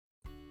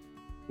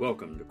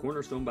Welcome to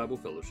Cornerstone Bible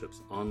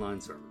Fellowship's online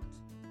sermons.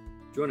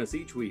 Join us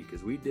each week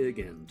as we dig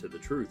into the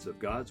truths of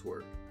God's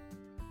Word.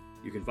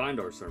 You can find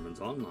our sermons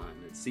online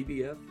at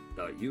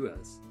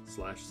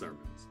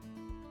cbf.us/sermons.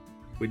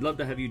 We'd love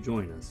to have you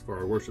join us for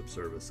our worship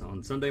service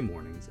on Sunday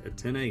mornings at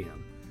 10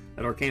 a.m.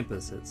 at our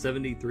campus at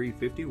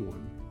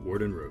 7351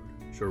 Warden Road,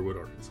 Sherwood,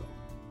 Arkansas.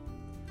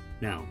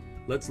 Now,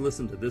 let's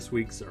listen to this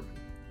week's sermon.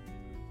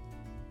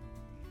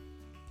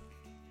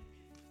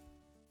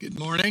 Good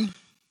morning.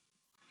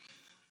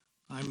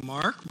 I'm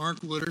Mark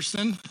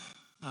Wooderson.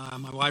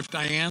 My wife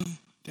Diane,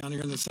 down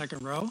here in the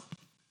second row.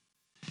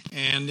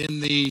 And in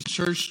the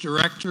church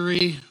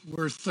directory,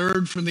 we're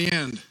third from the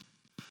end.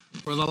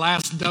 We're the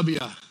last W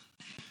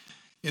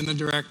in the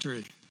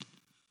directory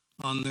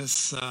on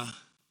this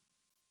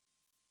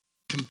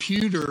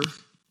computer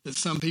that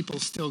some people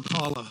still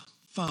call a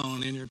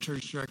phone. In your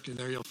church directory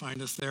there, you'll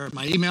find us there.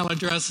 My email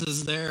address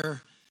is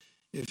there.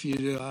 If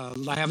you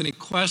have any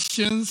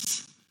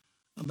questions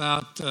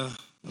about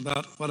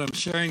what I'm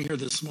sharing here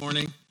this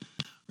morning,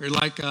 or you'd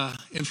like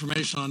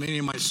information on any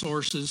of my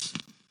sources,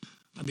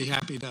 I'd be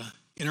happy to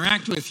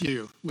interact with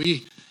you.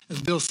 We,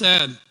 as Bill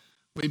said,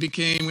 we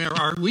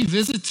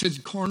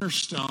visited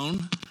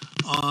Cornerstone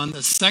on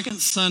the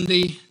second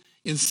Sunday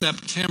in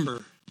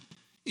September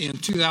in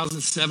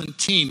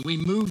 2017. We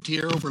moved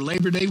here over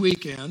Labor Day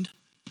weekend,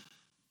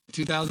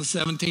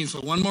 2017.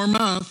 So one more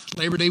month,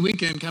 Labor Day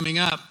weekend coming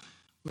up,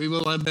 we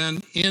will have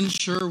been in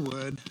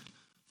Sherwood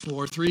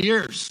for 3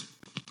 years.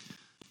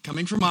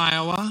 Coming from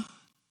Iowa,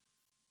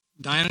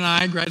 Diane and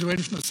I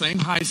graduated from the same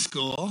high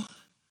school.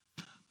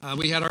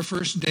 We had our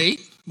first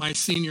date my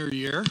senior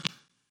year.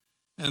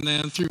 And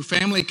then through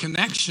family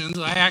connections,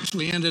 I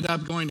actually ended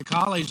up going to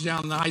college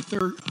down the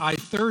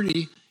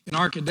I-30 in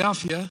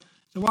Arkadelphia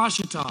to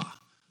Ouachita.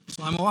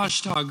 So I'm a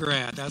Ouachita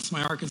grad. That's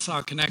my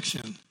Arkansas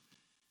connection.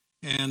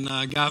 And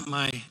got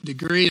my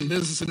degree in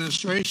business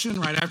administration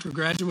right after I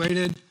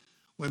graduated.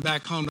 Went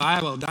back home to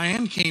Iowa.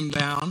 Diane came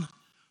down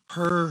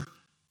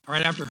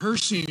right after her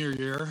senior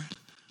year.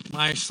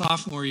 My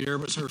sophomore year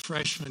was her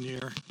freshman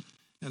year.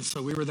 And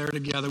so we were there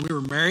together. We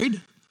were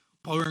married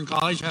while we were in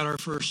college, had our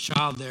first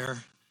child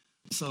there.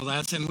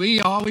 And we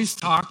always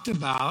talked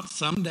about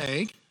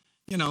someday,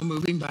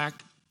 moving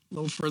back a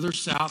little further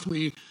south.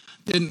 We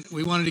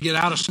wanted to get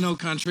out of snow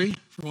country,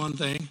 for one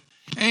thing.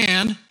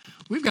 And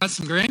we've got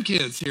some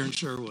grandkids here in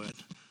Sherwood.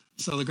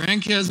 So the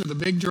grandkids are the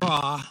big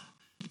draw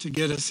to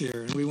get us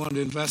here. And we wanted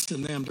to invest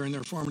in them during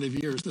their formative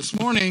years. This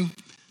morning,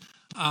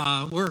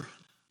 I'm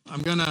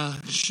going to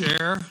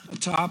share a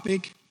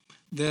topic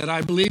that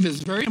I believe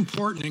is very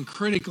important and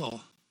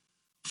critical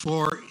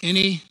for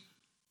any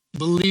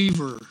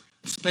believer,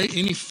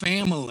 any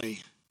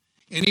family,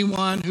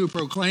 anyone who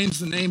proclaims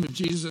the name of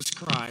Jesus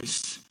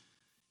Christ.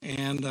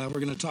 And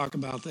we're going to talk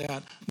about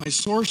that. My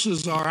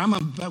sources are,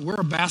 we're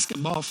a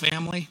basketball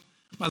family.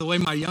 By the way,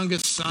 my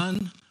youngest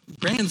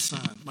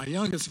grandson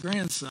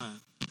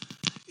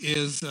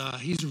is,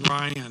 he's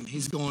Ryan.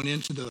 He's going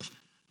into the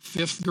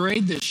 5th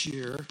grade this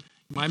year.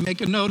 You might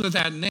make a note of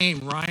that name,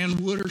 Ryan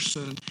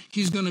Wooderson.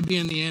 He's going to be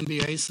in the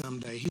NBA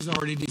someday. He's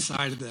already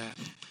decided that.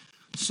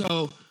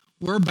 So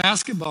we're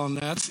basketball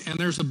nuts, and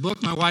there's a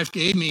book my wife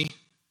gave me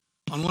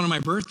on one of my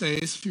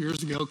birthdays a few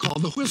years ago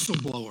called The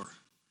Whistleblower.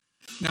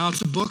 Now,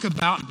 it's a book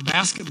about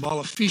basketball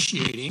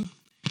officiating,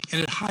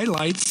 and it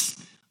highlights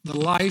the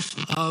life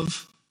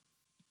of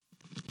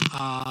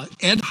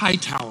Ed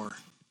Hightower.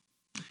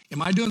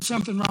 Am I doing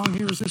something wrong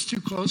here? Is this too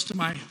close to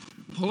my...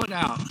 Pull it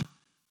out.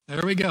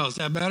 There we go. Is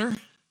that better?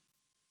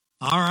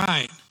 All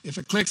right. If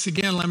it clicks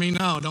again, let me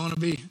know. Don't want to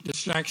be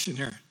distraction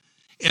here.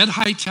 Ed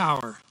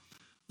Hightower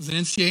was an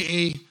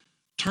NCAA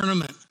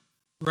tournament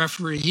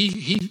referee.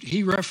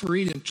 He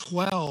refereed in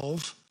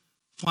 12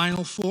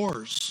 Final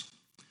Fours.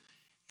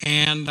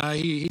 And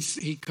he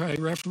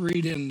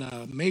refereed in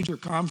major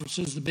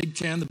conferences, the Big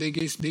Ten, the Big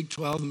East, Big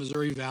 12, the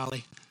Missouri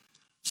Valley.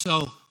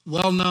 So,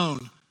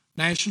 well-known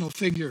national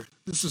figure.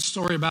 This is a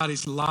story about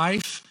his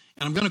life.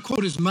 And I'm going to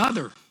quote his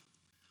mother,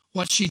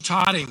 what she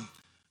taught him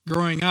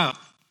growing up.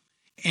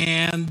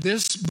 And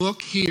this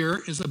book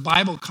here is a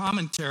Bible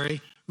commentary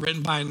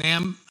written by a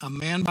man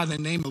by the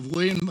name of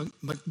William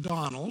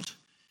MacDonald.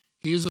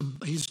 He's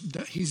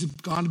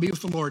gone to be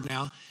with the Lord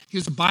now. He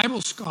was a Bible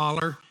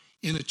scholar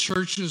in the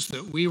churches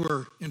that we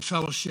were in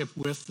fellowship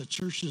with, the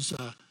churches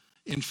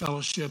in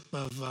fellowship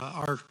of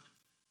our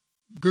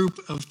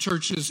group of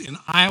churches in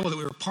Iowa that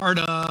we were part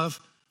of.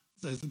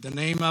 The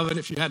name of it,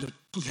 if you had to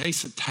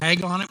place a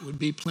tag on it, would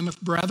be Plymouth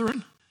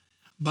Brethren.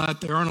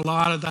 But there aren't a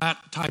lot of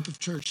that type of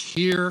church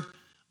here.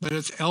 But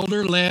it's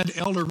elder-led,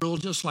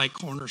 elder-ruled, just like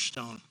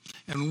Cornerstone.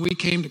 And when we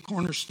came to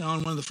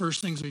Cornerstone, one of the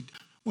first things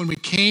when we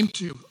came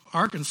to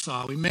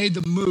Arkansas, we made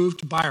the move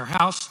to buy our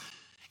house,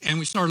 and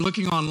we started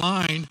looking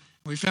online, and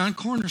we found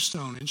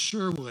Cornerstone in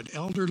Sherwood,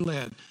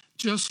 elder-led,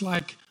 just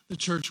like the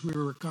church we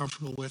were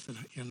comfortable with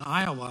in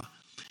Iowa.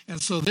 And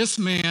so this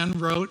man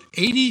wrote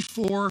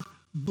 84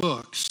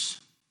 books.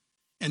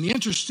 And the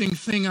interesting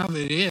thing of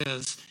it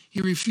is,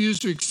 he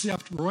refused to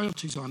accept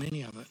royalties on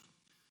any of it.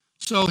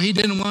 So he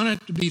didn't want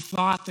it to be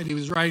thought that he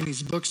was writing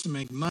these books to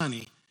make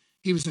money.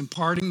 He was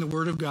imparting the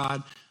Word of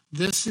God.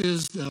 This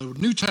is the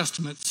New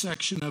Testament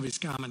section of his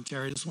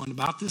commentary, this one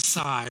about this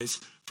size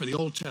for the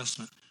Old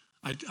Testament.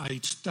 I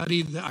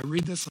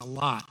read this a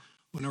lot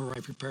whenever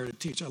I prepare to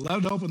teach. I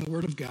love to open the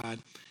Word of God,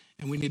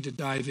 and we need to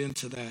dive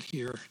into that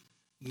here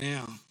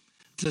now.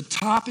 The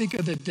topic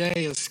of the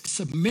day is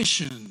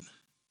submission.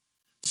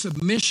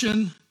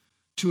 Submission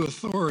to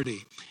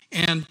authority.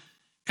 And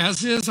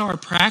as is our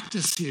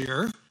practice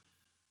here,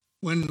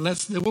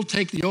 we'll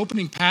take the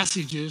opening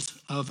passages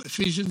of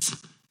Ephesians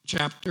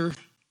chapter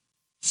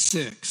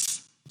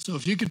 6. So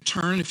if you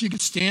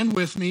could stand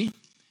with me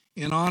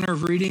in honor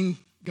of reading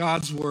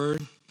God's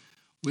word,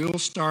 we will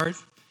start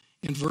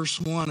in verse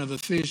 1 of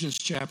Ephesians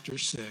chapter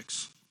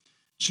 6.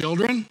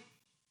 Children,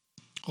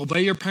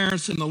 obey your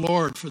parents in the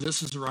Lord, for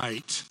this is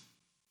right.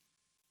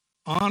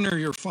 Honor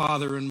your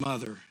father and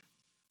mother.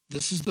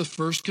 This is the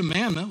first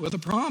commandment with a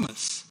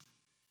promise,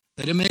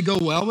 that it may go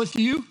well with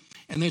you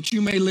and that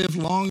you may live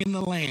long in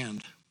the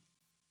land.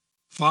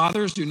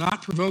 Fathers, do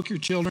not provoke your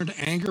children to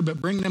anger,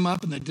 but bring them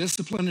up in the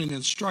discipline and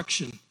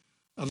instruction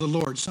of the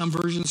Lord. Some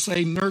versions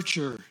say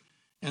nurture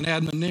and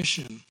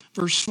admonition.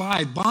 Verse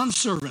 5,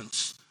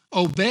 bondservants,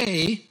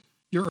 obey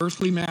your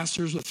earthly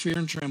masters with fear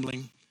and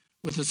trembling,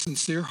 with a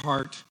sincere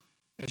heart,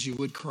 as you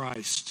would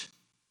Christ.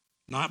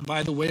 Not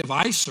by the way of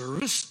eye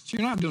service, so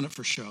you're not doing it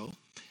for show,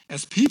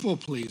 as people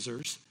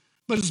pleasers,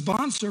 but as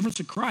bondservants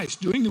of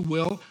Christ, doing the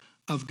will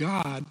of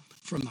God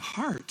from the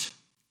heart,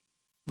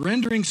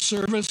 rendering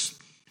service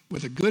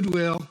with a good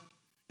will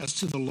as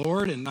to the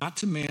Lord and not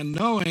to man,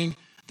 knowing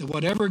that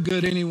whatever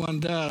good anyone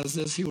does,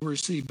 this he will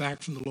receive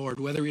back from the Lord,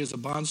 whether he is a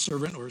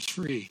bondservant or is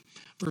free.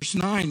 Verse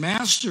 9,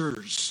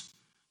 masters,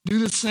 do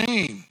the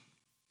same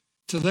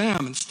to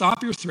them and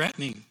stop your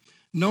threatening,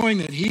 knowing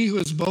that he who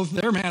is both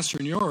their master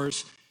and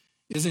yours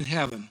is in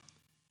heaven,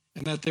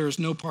 and that there is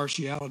no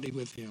partiality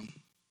with him.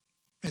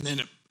 And then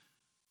it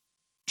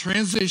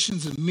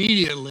transitions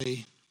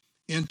immediately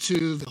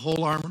into the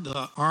whole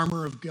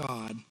armor of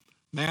God.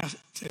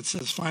 It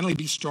says, finally,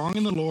 be strong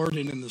in the Lord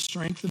and in the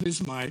strength of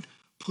his might,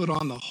 put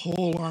on the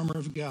whole armor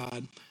of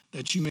God,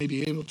 that you may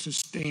be able to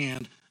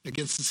stand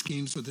against the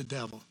schemes of the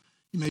devil.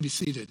 You may be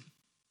seated.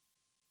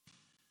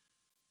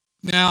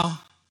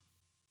 Now,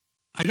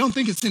 I don't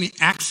think it's any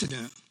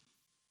accident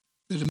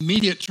that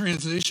immediate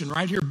transition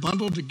right here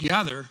bundled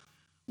together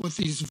with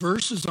these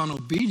verses on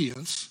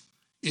obedience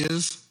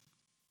is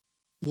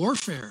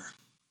warfare.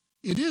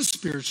 It is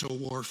spiritual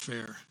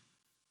warfare.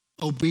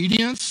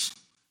 Obedience,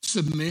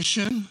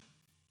 submission,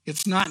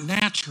 it's not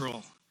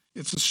natural.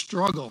 It's a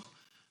struggle.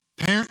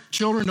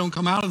 Children don't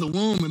come out of the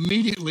womb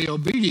immediately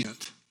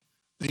obedient.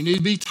 They need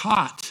to be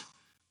taught.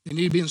 They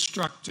need to be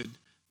instructed.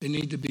 They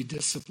need to be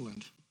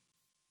disciplined.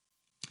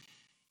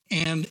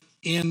 And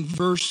in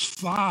verse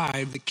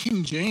 5, the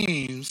King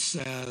James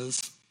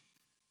says,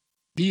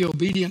 be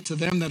obedient to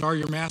them that are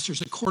your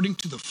masters according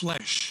to the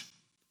flesh.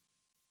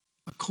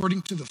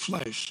 According to the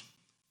flesh.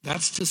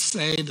 That's to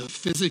say the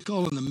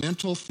physical and the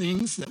mental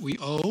things that we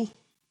owe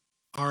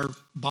our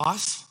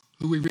boss,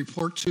 who we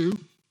report to,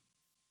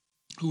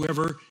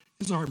 whoever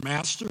is our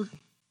master.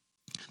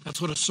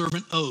 That's what a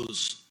servant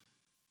owes,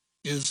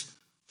 is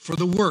for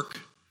the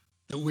work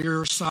that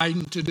we're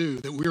assigned to do,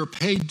 that we're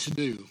paid to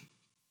do.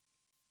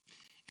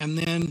 And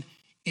then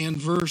in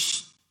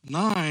verse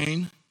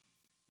 9,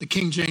 the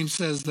King James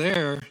says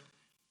there,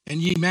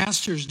 and ye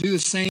masters do the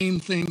same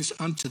things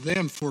unto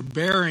them,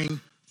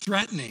 forbearing,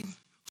 threatening,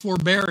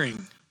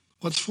 forbearing.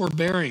 What's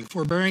forbearing?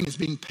 Forbearing is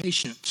being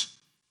patient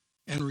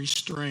and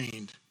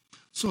restrained.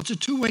 So it's a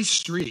two-way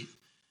street.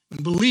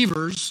 And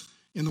believers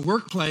in the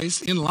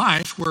workplace, in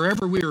life,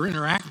 wherever we are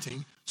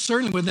interacting,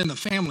 certainly within the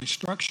family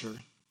structure,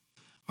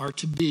 are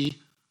to be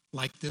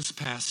like this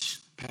passage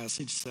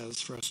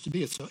says for us to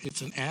be.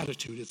 It's an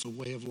attitude. It's a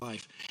way of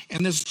life.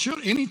 And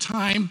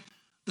anytime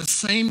the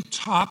same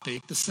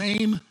topic, the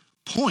same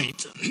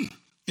point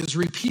is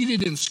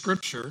repeated in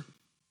Scripture,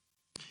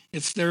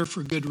 it's there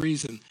for good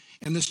reason.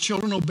 And this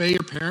children obey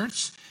your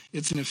parents.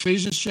 It's in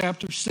Ephesians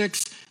chapter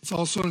 6. It's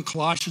also in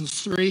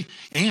Colossians 3.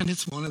 And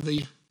it's one of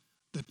the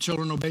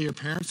children obey your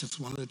parents. It's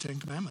one of the 10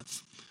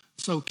 Commandments.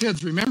 So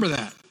kids, remember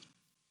that.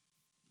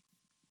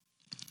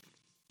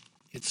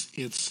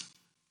 It's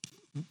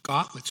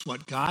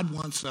what God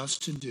wants us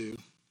to do,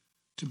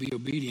 to be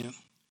obedient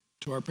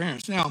to our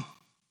parents. Now,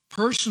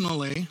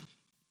 personally,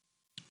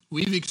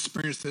 we've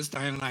experienced this,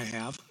 Diane and I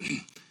have,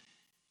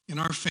 in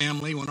our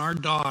family when our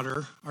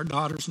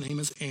daughter's name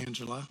is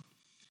Angela,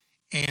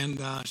 and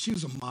she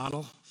was a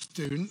model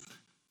student,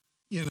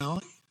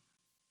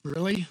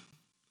 really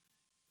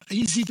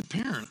easy to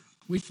parent,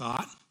 we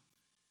thought.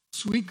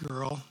 Sweet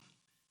girl.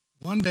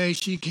 One day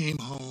she came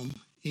home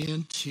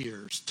in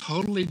tears,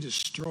 totally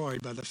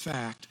destroyed by the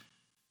fact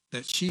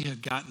that she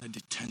had gotten a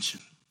detention.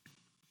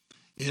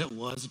 It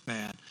was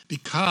bad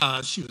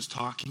because she was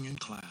talking in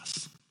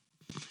class.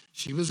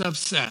 She was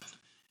upset,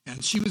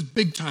 and she was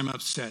big time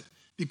upset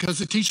because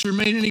the teacher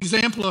made an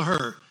example of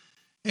her.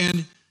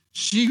 And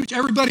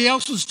everybody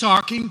else was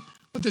talking,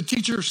 but the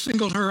teacher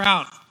singled her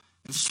out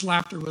and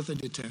slapped her with a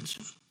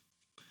detention.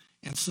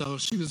 And so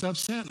she was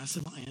upset. And I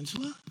said, well,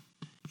 Angela,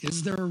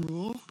 is there a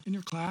rule in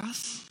your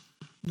class?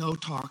 No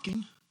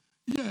talking.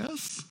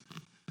 Yes.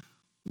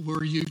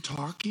 Were you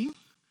talking?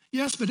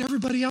 Yes, but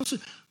everybody else.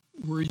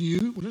 Were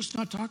you? Well, let's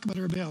not talk about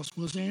everybody else.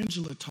 Was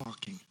Angela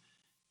talking?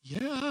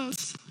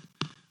 Yes.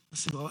 I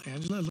said, well,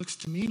 Angela, it looks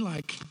to me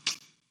like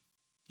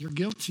you're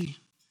guilty.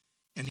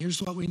 And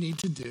here's what we need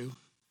to do.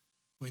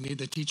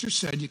 The teacher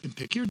said you can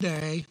pick your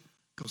day,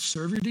 go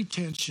serve your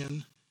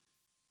detention,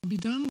 and be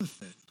done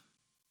with it.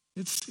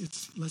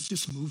 Let's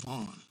just move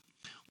on.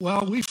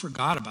 Well, we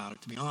forgot about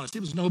it, to be honest. It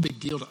was no big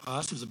deal to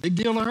us. It was a big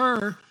deal to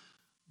her.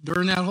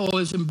 During that whole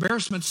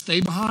embarrassment, stay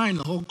behind.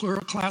 The whole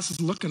class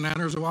is looking at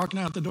her as they're walking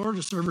out the door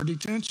to serve her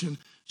detention.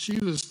 She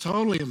was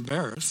totally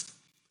embarrassed,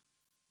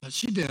 but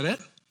she did it.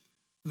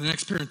 In the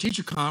next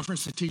parent-teacher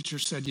conference, the teacher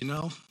said,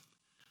 I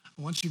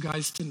want you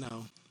guys to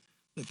know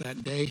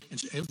that day,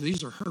 and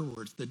these are her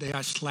words, the day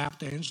I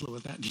slapped Angela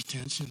with that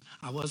detention,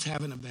 I was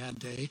having a bad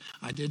day.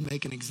 I did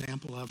make an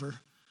example of her.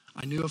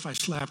 I knew if I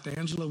slapped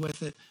Angela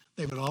with it,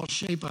 they would all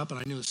shape up, and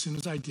I knew as soon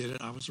as I did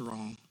it, I was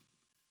wrong.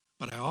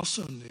 But I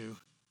also knew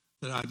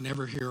that I'd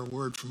never hear a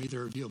word from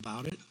either of you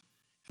about it,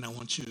 and I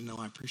want you to know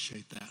I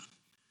appreciate that.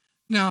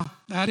 Now,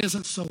 that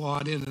isn't so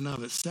odd in and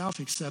of itself,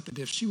 except that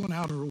if she went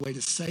out of her way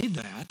to say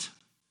that,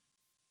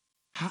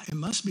 it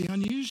must be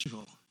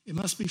unusual. It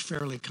must be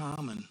fairly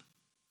common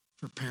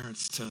for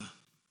parents to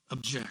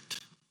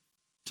object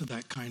to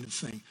that kind of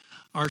thing.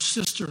 Our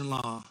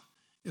sister-in-law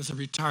is a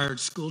retired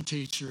school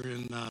teacher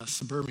in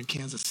suburban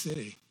Kansas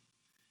City.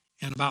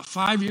 And about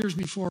 5 years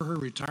before her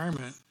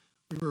retirement,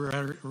 we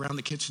were around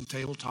the kitchen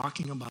table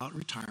talking about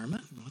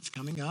retirement and what's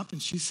coming up.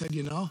 And she said,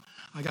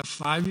 I got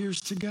 5 years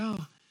to go,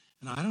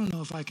 and I don't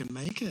know if I can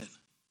make it.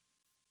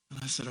 And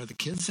I said, are the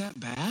kids that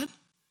bad?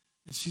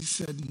 And she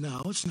said,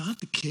 no, it's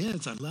not the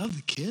kids. I love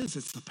the kids.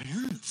 It's the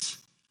parents.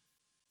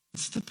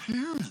 It's the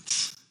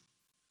parents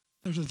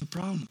that are the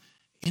problem.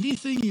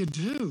 Anything you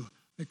do,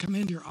 they come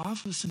into your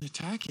office and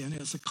attack you, and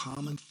it's a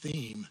common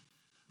theme.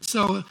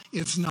 So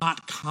it's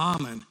not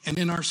common. And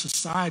in our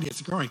society,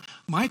 it's growing.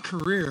 My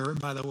career,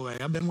 by the way,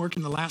 I've been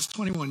working the last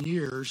 21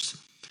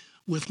 years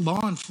with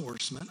law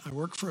enforcement. I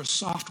work for a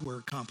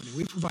software company.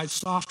 We provide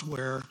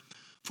software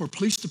for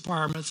police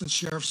departments and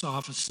sheriff's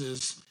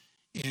offices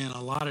in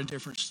a lot of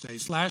different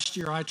states. Last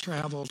year, I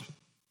traveled.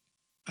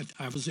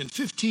 I was in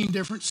 15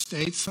 different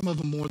states, some of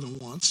them more than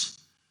once.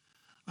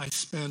 I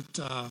spent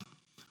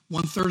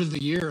 1/3 of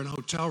the year in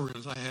hotel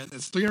rooms.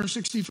 It's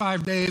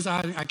 365 days.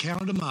 I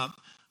counted them up.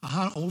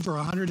 Over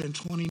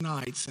 120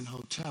 nights in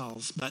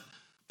hotels. But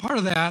part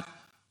of that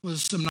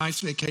was some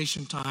nice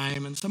vacation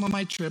time, and some of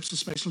my trips,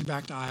 especially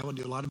back to Iowa,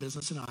 do a lot of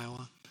business in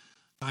Iowa.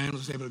 Diane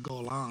was able to go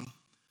along.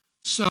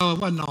 So it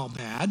wasn't all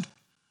bad,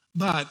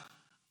 but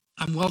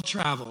I'm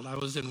well-traveled. I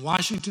was in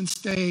Washington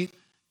State,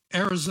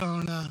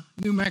 Arizona,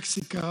 New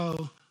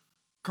Mexico,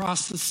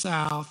 across the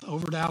South,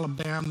 over to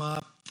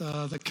Alabama,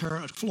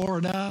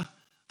 Florida,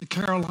 the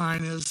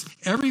Carolinas.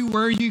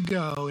 Everywhere you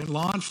go in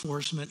law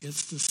enforcement,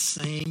 it's the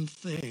same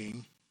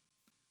thing.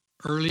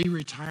 Early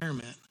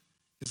retirement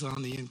is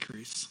on the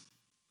increase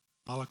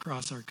all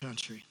across our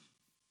country.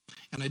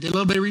 And I did a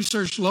little bit of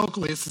research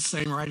locally. It's the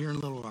same right here in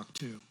Little Rock,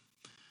 too.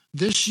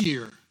 This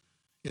year,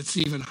 it's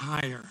even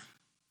higher.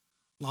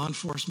 Law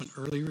enforcement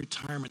early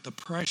retirement, the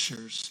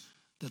pressures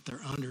that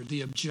they're under,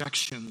 the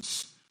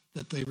objections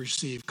that they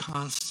receive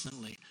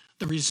constantly,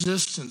 the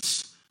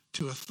resistance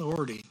to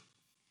authority.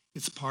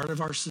 It's part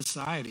of our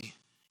society,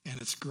 and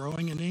it's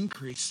growing and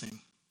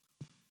increasing.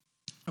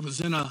 I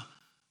was in a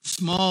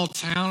small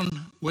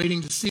town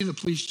waiting to see the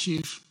police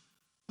chief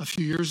a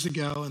few years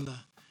ago, and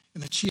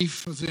the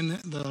chief was in.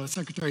 The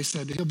secretary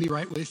said, he'll be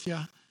right with you.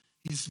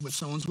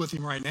 Someone's with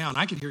him right now, and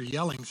I could hear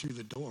yelling through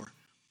the door.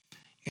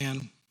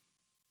 And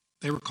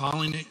they were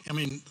calling it.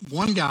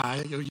 One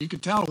guy, you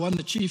could tell it wasn't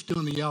the chief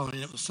doing the yelling.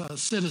 It was a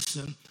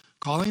citizen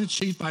calling the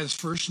chief by his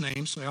first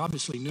name, so I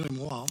obviously knew him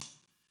well.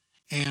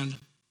 And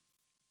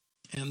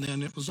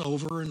then it was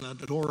over, and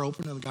the door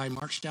opened, and the guy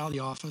marched out of the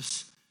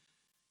office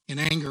in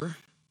anger.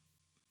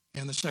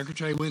 And the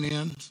secretary went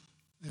in,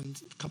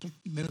 and a couple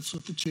minutes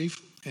with the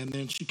chief, and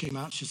then she came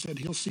out. She said,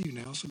 he'll see you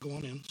now, so go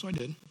on in. So I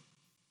did.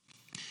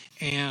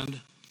 And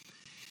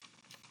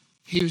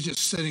he was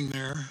just sitting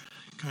there,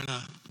 kind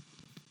of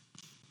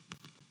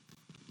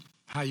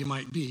how you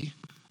might be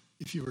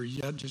if you were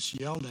just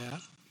yelled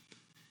at.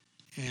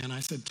 And I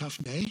said, tough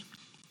day?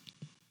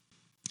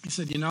 He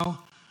said,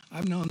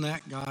 I've known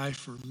that guy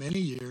for many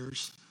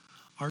years.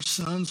 Our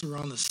sons were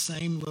on the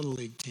same Little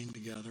League team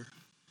together.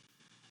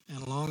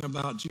 And along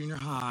about junior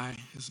high,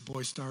 his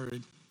boy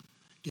started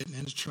getting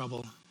into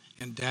trouble,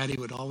 and Daddy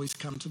would always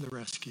come to the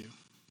rescue.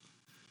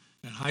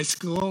 In high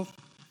school,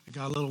 it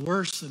got a little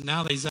worse, and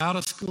now that he's out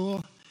of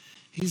school,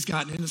 he's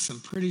gotten into some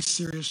pretty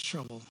serious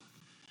trouble.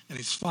 And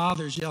his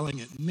father's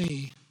yelling at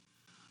me,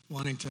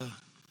 wanting to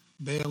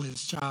bail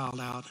his child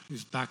out,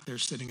 who's back there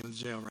sitting in the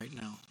jail right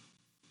now.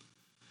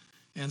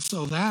 And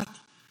so that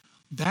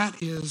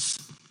is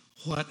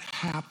what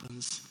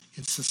happens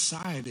in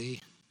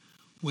society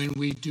when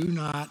we do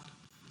not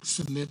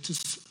submit to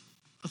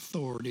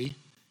authority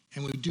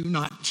and we do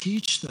not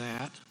teach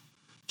that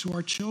to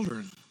our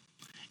children,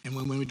 and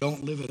when we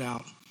don't live it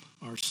out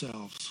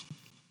ourselves.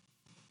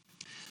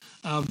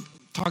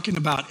 Talking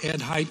about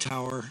Ed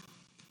Hightower,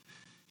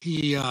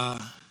 he, as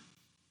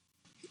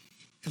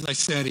I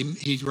said,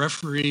 he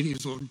refereed. He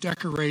was a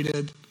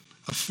decorated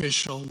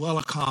official, well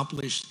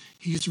accomplished.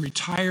 He's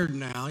retired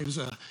now. He was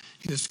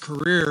his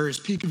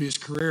peak of his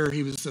career,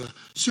 he was the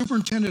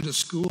superintendent of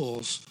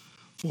schools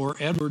for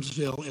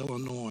Edwardsville,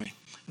 Illinois.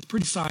 It's a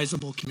pretty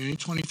sizable community,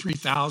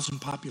 23,000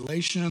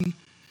 population.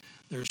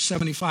 There's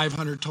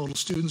 7,500 total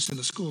students in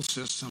the school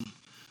system.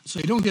 So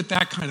you don't get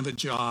that kind of a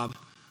job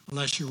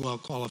unless you're well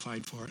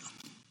qualified for it.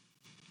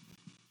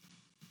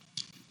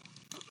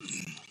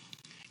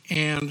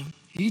 And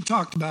he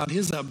talked about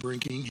his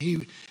upbringing.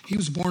 He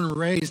was born and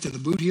raised in the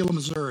Boot Heel,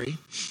 Missouri.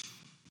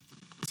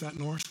 Is that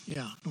north?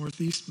 Yeah,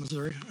 northeast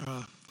Missouri.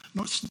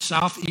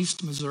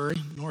 Southeast Missouri,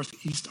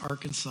 northeast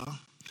Arkansas,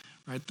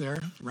 right there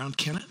around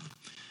Kennett.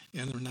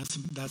 And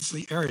that's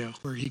the area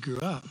where he grew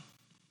up.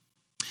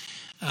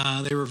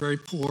 They were very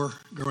poor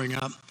growing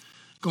up,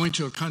 going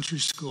to a country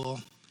school.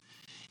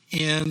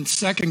 In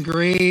second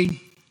grade,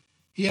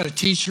 he had a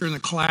teacher in the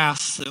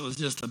class that was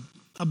just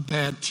a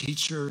bad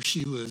teacher.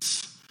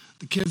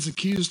 The kids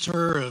accused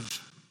her of,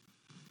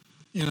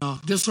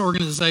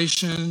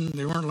 disorganization.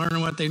 They weren't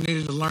learning what they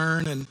needed to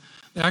learn, and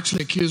they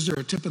actually accused her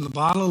of tipping the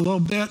bottle a little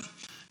bit,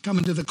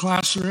 coming to the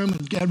classroom,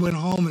 and Dad went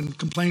home and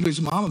complained to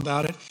his mom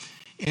about it.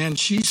 And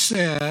she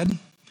said,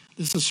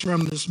 this is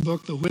from this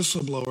book, The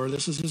Whistleblower.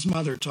 This is his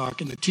mother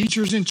talking. The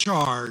teacher's in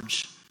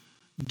charge.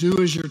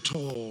 Do as you're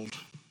told.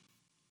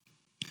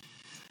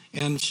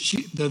 And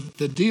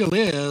the deal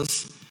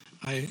is,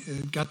 I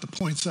got the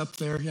points up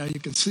there. Yeah, you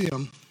can see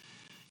them.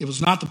 It was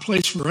not the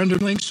place for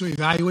underlings to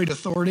evaluate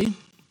authority.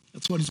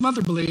 That's what his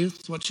mother believed.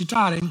 That's what she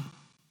taught him.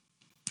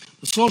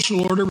 The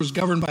social order was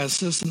governed by a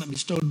system that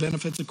bestowed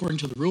benefits according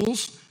to the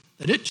rules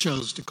that it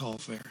chose to call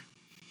fair.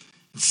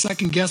 And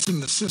second-guessing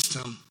the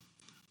system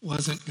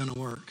wasn't going to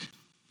work.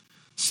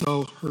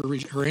 So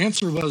her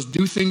answer was,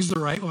 do things the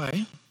right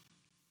way,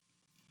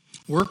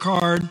 work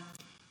hard,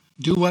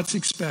 do what's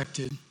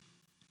expected,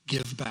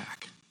 give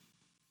back.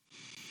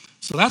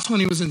 So that's when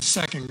he was in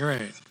second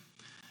grade.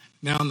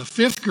 Now in the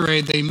fifth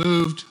grade, they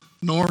moved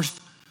north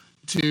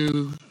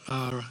to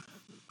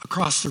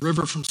across the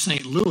river from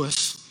St.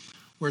 Louis,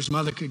 where his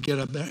mother could get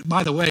a.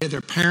 By the way,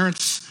 their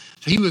parents,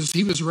 he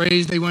was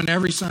raised. They went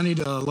every Sunday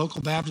to a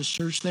local Baptist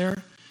church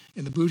there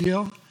in the Boot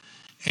Heel,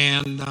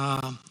 and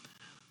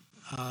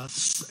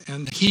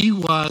he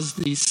was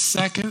the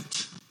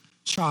second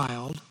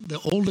child, the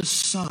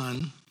oldest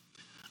son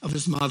of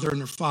his mother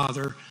and her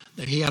father.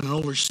 That he had an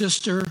older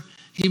sister.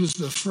 He was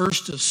the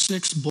first of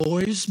 6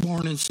 boys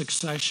born in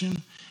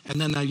succession,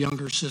 and then a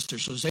younger sister.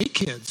 So there's 8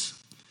 kids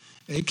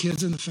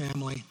in the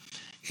family.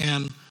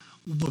 And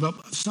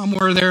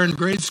somewhere there in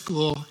grade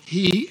school,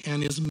 he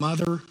and his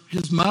mother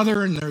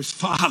and his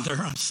father,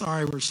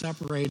 were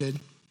separated.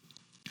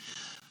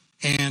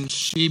 And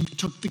she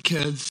took the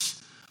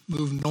kids,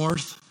 moved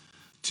north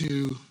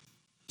to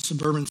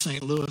suburban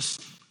St. Louis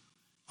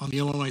on the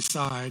Illinois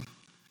side,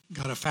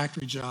 got a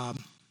factory job,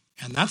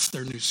 and that's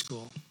their new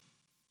school.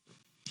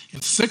 In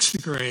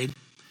 6th grade,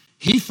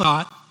 he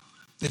thought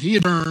that he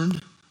had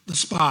earned the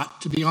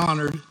spot to be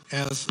honored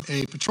as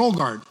a patrol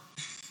guard.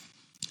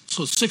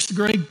 So 6th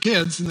grade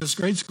kids in this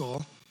grade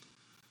school,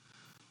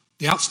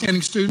 the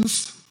outstanding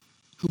students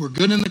who were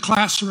good in the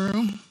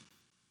classroom,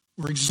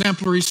 were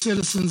exemplary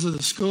citizens of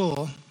the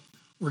school,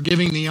 were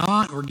given the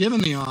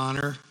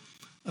honor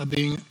of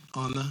being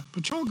on the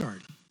patrol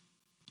guard.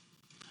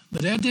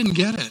 But Ed didn't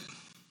get it.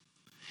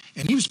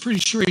 And he was pretty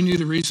sure he knew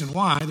the reason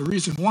why. The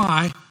reason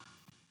why,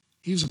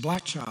 he was a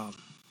black child.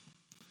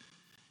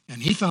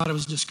 And he thought it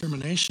was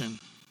discrimination. And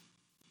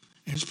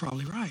he was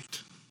probably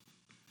right.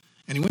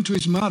 And he went to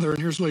his mother, and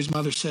here's what his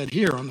mother said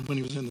here when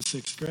he was in the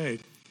 6th grade.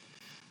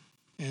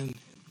 And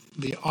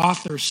the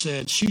author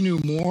said she knew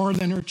more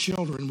than her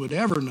children would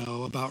ever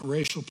know about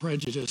racial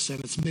prejudice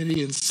and its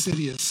many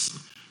insidious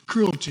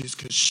cruelties,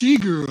 because she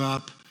grew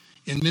up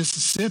in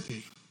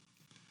Mississippi.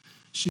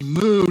 She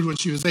moved when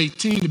she was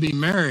 18 to be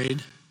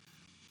married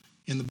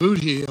in the Boot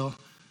Heel,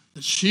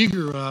 but she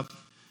grew up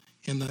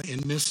in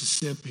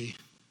Mississippi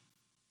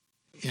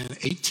in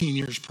 18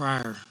 years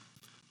prior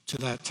to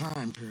that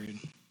time period.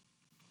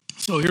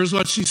 So here's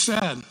what she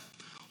said.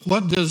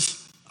 What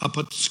does a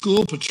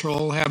school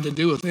patrol have to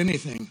do with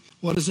anything?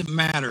 What does it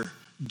matter?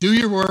 Do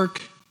your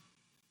work,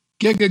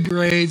 get good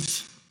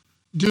grades,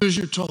 do as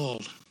you're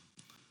told.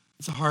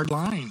 It's a hard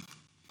line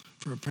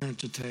for a parent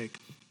to take.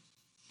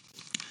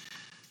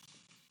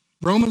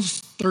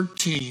 Romans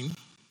 13,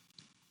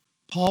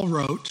 Paul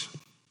wrote,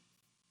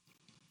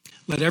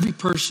 "Let every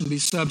person be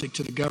subject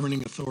to the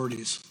governing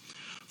authorities.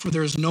 For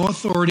there is no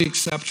authority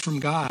except from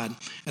God,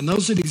 and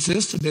those that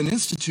exist have been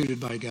instituted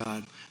by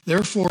God.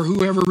 Therefore,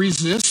 whoever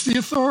resists the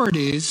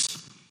authorities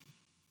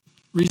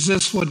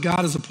resists what God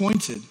has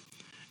appointed,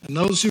 and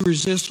those who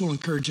resist will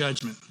incur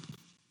judgment.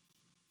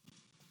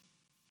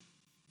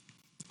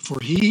 For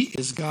he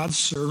is God's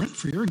servant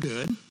for your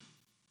good,"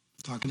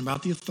 talking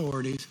about the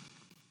authorities,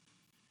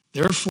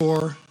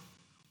 Therefore,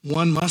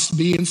 one must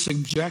be in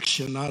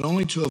subjection, not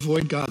only to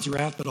avoid God's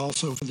wrath, but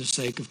also for the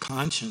sake of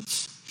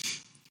conscience.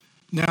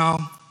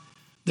 Now,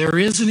 there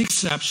is an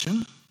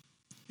exception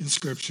in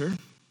Scripture.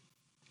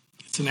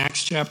 It's in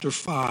Acts chapter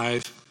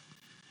 5.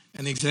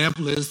 And the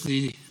example is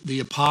the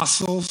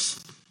apostles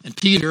and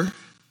Peter, in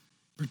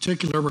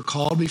particular, were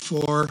called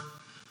before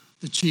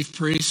the chief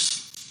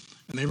priests,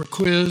 and they were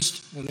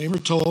quizzed, and they were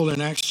told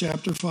in Acts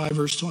chapter 5,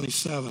 verse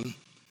 27,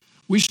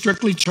 we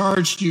strictly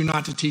charged you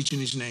not to teach in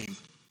his name.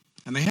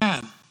 And they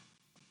had.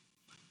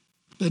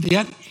 But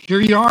yet, here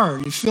you are.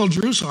 You fill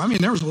Jerusalem. I mean,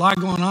 there was a lot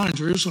going on in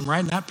Jerusalem right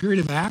in that period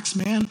of Acts,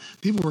 man.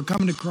 People were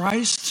coming to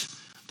Christ.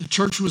 The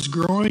church was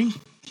growing.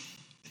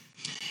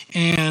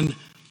 And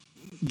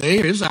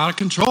it was out of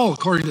control,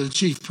 according to the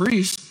chief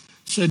priest.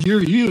 Said,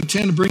 you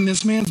intend to bring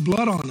this man's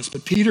blood on us.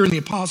 But Peter and the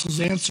apostles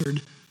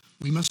answered,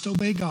 we must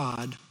obey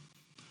God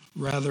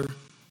rather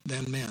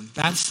than men.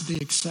 That's the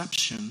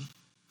exception.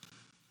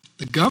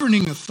 The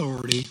governing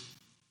authority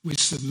we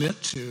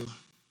submit to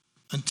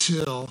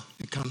until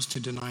it comes to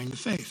denying the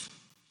faith.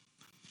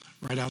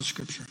 Right out of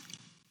Scripture.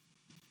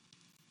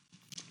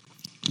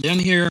 Then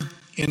here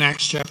in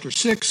Acts chapter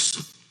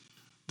 6,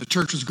 the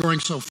church was growing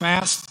so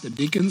fast, the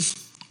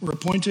deacons were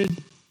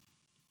appointed.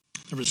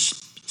 There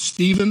was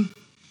Stephen,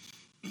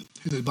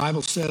 who the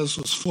Bible says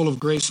was full of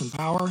grace and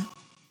power.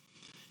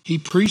 He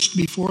preached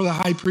before the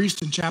high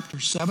priest in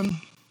chapter 7.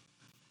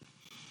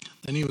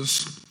 Then he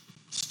was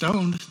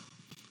stoned.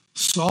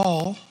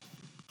 Saul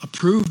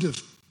approved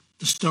of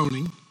the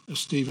stoning of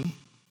Stephen.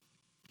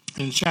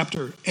 And in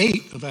chapter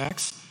 8 of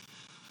Acts,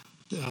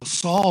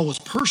 Saul was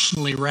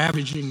personally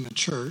ravaging the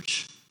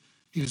church.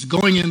 He was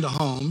going into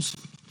homes,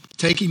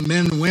 taking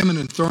men and women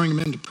and throwing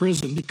them into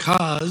prison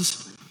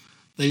because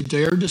they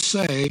dared to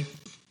say,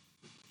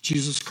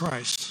 Jesus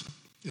Christ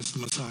is the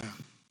Messiah.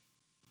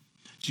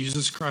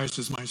 Jesus Christ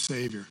is my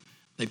Savior.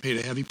 They paid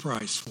a heavy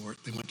price for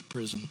it. They went to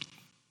prison.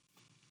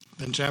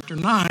 Then chapter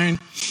 9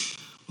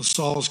 was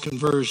Saul's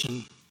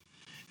conversion.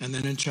 And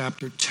then in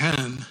chapter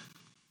 10,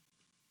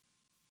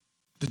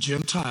 the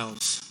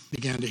Gentiles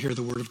began to hear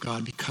the word of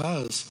God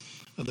because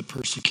of the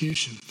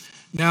persecution.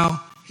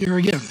 Now, here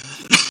again,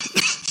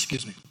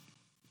 excuse me.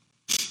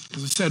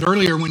 As I said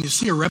earlier, when you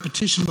see a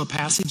repetition of a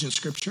passage in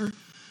Scripture,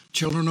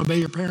 children obey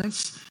your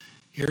parents,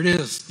 here it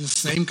is. The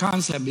same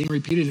concept being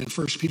repeated in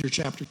 1 Peter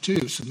chapter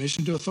 2,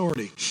 submission to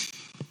authority.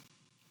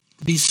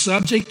 Be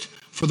subject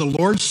for the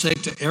Lord's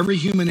sake to every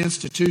human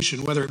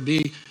institution, whether it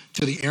be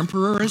to the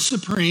emperor as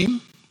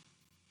supreme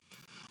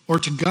or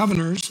to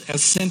governors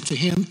as sent to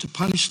him to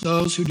punish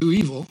those who do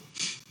evil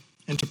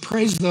and to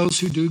praise those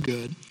who do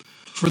good.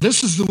 For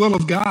this is the will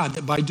of God,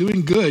 that by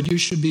doing good you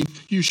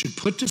should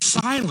put to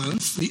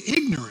silence the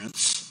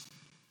ignorance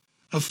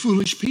of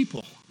foolish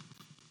people.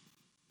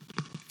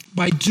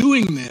 By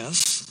doing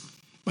this,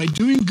 by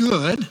doing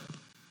good,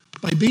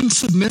 by being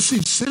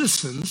submissive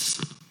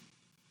citizens,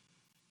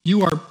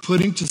 you are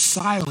putting to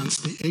silence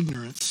the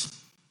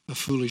ignorance of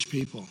foolish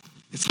people.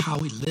 It's how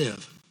we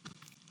live.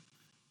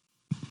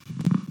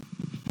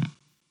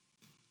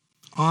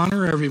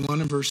 Honor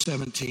everyone in verse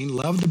 17.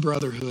 Love the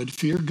brotherhood.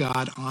 Fear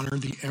God. Honor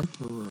the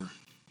emperor.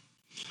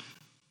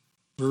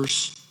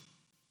 Verse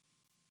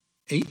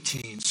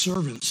 18.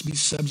 Servants, be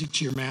subject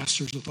to your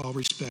masters with all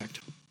respect.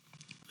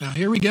 Now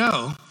here we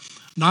go.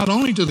 Not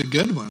only to the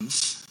good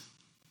ones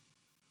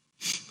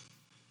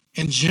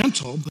and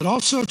gentle, but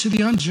also to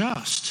the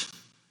unjust.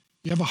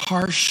 You have a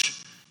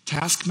harsh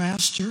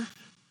taskmaster,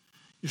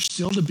 you're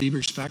still to be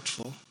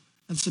respectful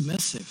and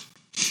submissive.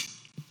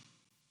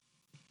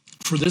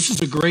 For this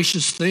is a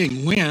gracious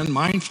thing when,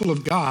 mindful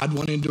of God,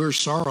 one endures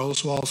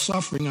sorrows while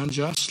suffering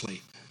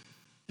unjustly.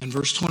 And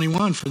verse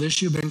 21, for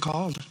this you've been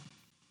called.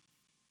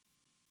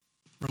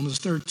 Romans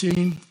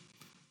 13,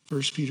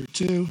 1 Peter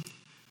 2.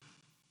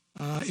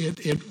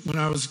 When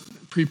I was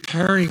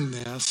preparing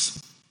this,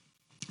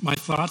 my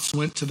thoughts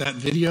went to that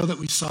video that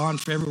we saw in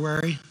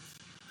February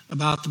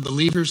about the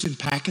believers in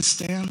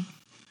Pakistan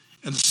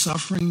and the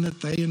suffering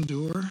that they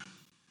endure.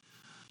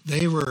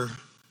 They were,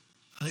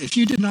 if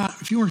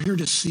you weren't here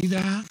to see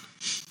that,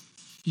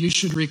 you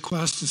should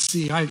request to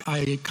see.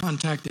 I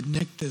contacted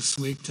Nick this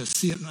week to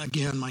see it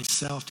again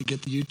myself, to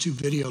get the YouTube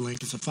video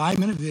link. It's a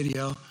 5-minute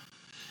video.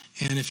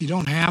 And if you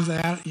don't have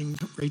that, you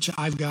can reach out.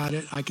 I've got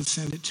it. I can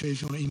send it to you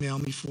if you want to email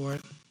me for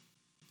it.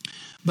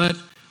 But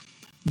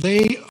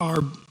they are,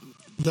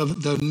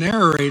 the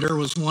narrator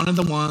was one of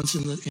the ones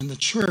in the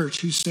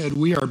church who said,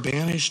 we are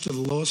banished to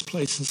the lowest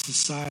place in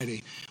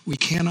society. We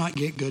cannot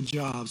get good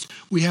jobs.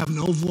 We have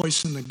no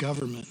voice in the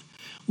government.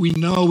 We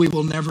know we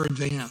will never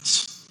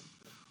advance.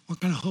 What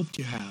kind of hope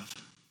do you have?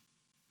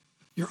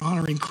 You're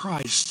honoring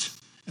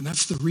Christ. And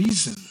that's the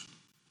reason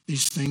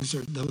these things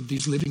are,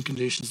 these living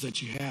conditions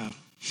that you have.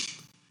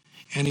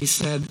 And he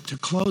said, to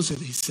close it,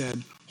 he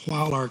said,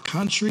 while our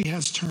country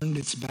has turned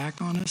its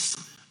back on us,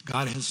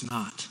 God has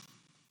not.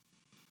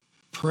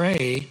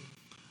 Pray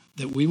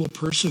that we will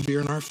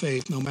persevere in our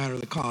faith no matter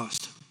the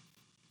cost.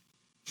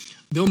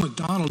 Bill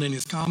McDonald, in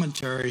his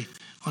commentary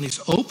on his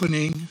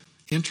opening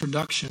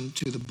introduction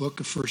to the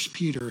book of 1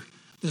 Peter,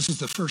 This is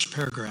the first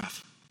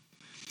paragraph.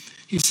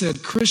 He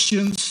said,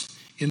 Christians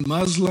in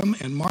Muslim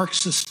and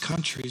Marxist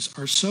countries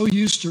are so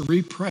used to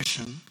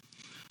repression,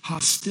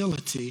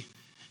 hostility,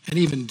 and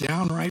even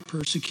downright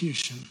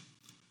persecution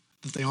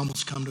that they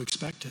almost come to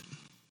expect it.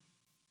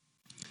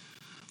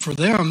 For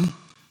them,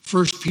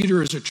 1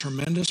 Peter is a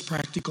tremendous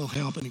practical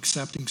help in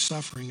accepting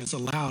suffering as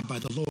allowed by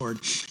the Lord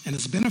and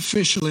is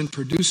beneficial in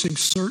producing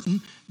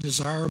certain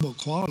desirable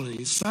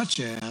qualities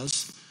such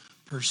as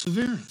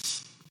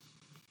perseverance.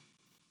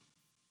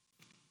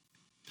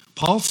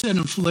 Paul said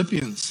in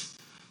Philippians,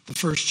 the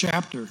first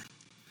chapter,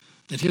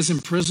 that his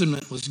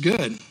imprisonment was good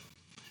and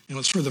it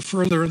was for the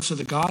furtherance of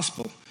the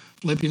gospel.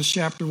 Philippians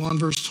chapter 1,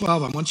 verse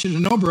 12, I want you to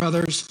know,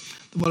 brothers,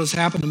 that what has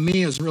happened to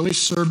me has really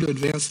served to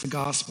advance the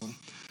gospel,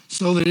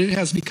 so that it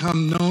has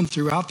become known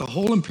throughout the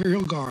whole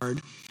imperial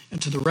guard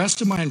and to the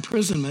rest of my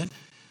imprisonment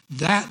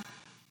that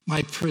my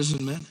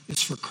imprisonment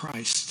is for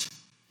Christ.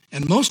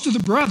 And most of the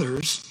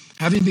brothers,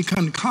 having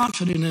become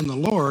confident in the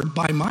Lord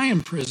by my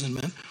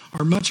imprisonment,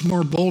 are much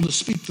more bold to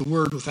speak the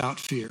word without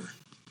fear.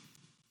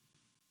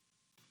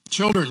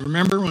 Children,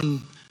 remember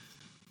when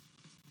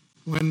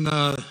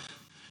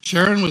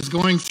Sharon was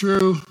going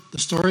through the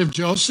story of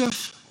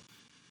Joseph?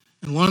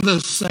 And one of the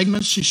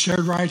segments she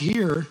shared right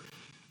here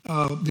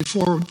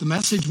before the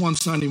message one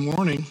Sunday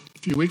morning a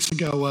few weeks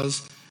ago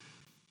was,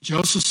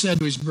 Joseph said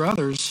to his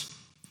brothers,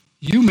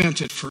 you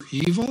meant it for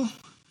evil,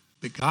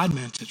 but God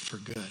meant it for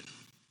good.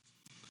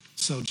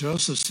 So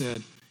Joseph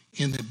said,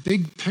 in the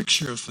big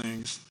picture of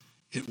things,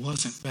 it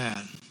wasn't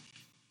bad.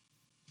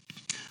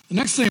 The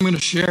next thing I'm going to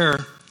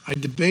share, I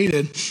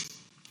debated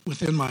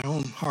within my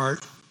own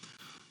heart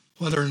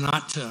whether or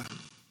not to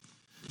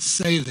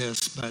say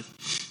this, but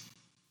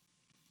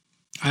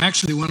I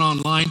actually went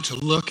online to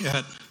look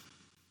at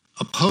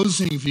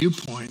opposing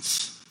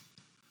viewpoints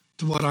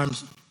to what I'm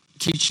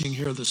teaching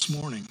here this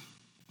morning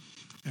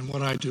and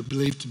what I do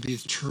believe to be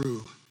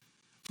true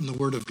from the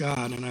Word of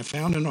God. And I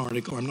found an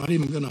article. I'm not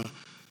even going to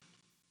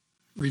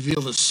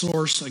reveal the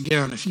source.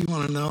 Again, if you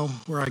want to know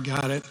where I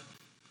got it,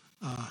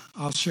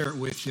 I'll share it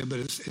with you, but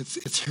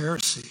it's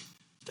heresy.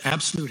 It's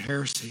absolute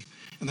heresy.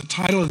 And the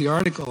title of the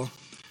article,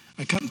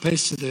 I cut and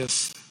pasted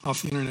this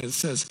off the internet. It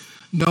says,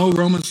 no,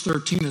 Romans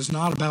 13 is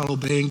not about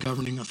obeying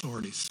governing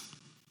authorities.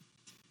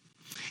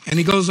 And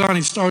he goes on,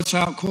 he starts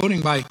out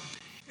quoting by,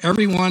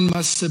 everyone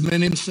must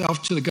submit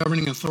himself to the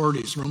governing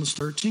authorities, Romans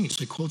 13.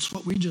 So he quotes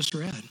what we just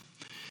read.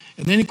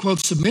 And then he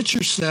quotes, submit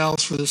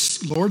yourselves for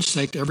the Lord's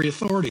sake to every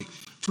authority,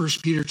 1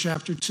 Peter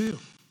chapter 2,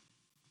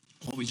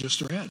 what we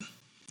just read.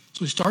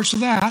 So he starts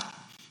with that,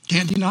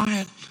 can't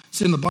deny it,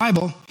 it's in the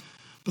Bible.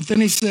 But then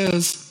he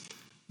says,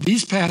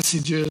 these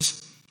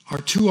passages are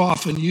too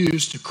often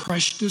used to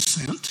crush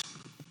dissent,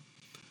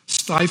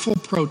 stifle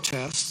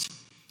protests,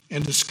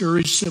 and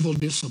discourage civil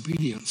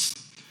disobedience.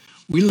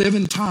 We live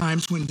in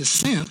times when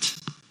dissent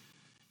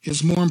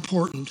is more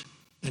important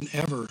than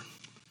ever.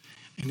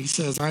 And he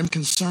says, I'm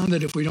concerned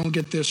that if we don't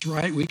get this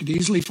right, we could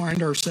easily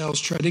find ourselves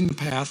treading the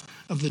path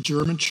of the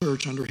German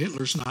church under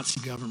Hitler's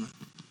Nazi government.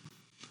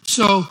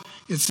 So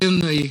it's in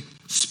the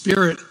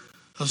spirit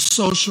of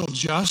social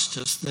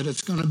justice that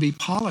it's going to be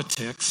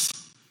politics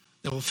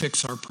that will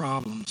fix our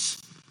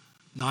problems,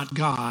 not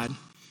God,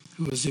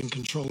 who is in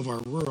control of our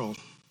world.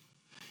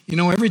 You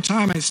know, every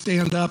time I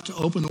stand up to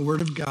open the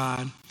Word of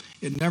God,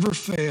 it never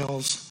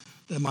fails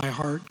that my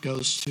heart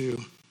goes to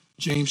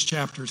James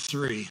chapter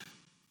 3.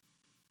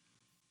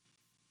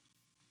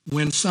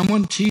 When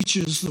someone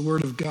teaches the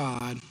Word of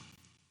God,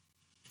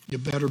 you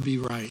better be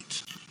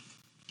right.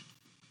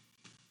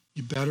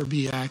 You better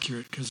be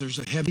accurate, because there's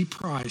a heavy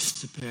price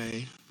to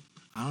pay.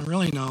 I don't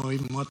really know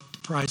even what the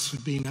price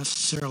would be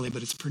necessarily,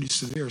 but it's pretty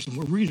severe. And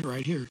we'll read it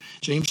right here.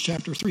 James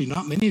chapter 3.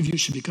 Not many of you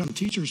should become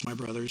teachers, my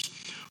brothers,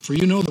 for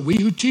you know that we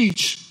who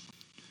teach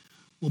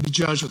will be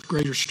judged with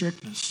greater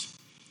strictness.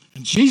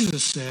 And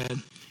Jesus said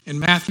in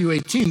Matthew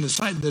 18,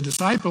 the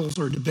disciples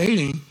are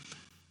debating,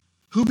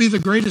 who be the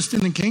greatest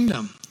in the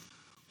kingdom?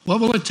 What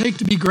will it take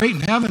to be great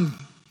in heaven,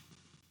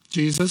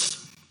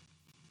 Jesus?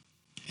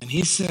 And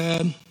he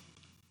said,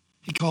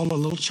 he called a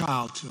little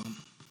child to him.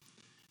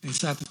 And he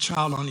sat the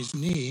child on his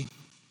knee,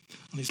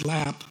 on his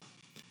lap.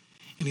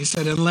 And he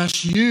said,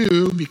 unless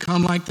you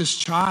become like this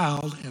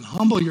child and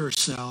humble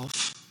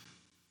yourself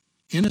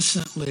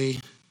innocently,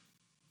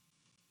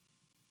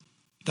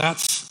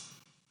 that's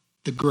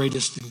the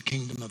greatest in the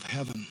kingdom of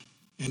heaven.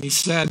 And he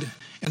said,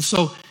 and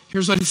so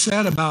here's what he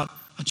said about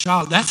a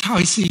child. That's how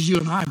he sees you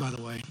and I, by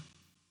the way.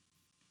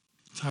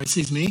 That's how he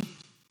sees me.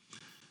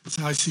 That's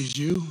how he sees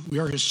you. We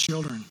are his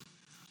children.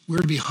 We're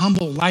to be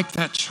humble like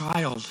that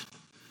child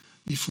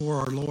before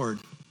our Lord.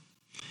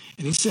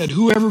 And he said,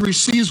 whoever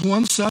receives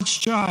one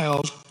such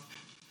child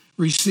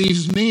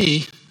receives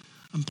me.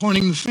 I'm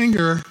pointing the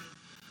finger.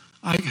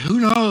 Who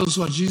knows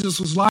what Jesus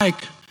was like?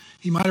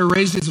 He might have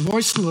raised his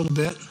voice a little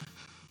bit,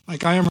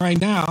 like I am right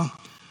now.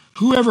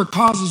 Whoever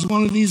causes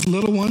one of these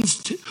little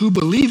ones who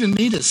believe in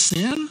me to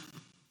sin,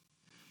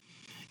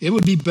 it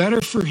would be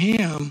better for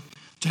him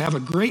to have a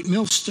great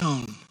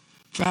millstone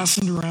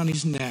fastened around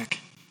his neck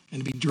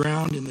and to be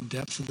drowned in the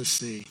depths of the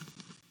sea.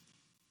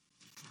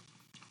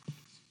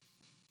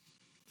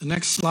 The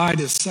next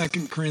slide is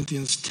 2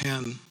 Corinthians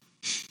 10,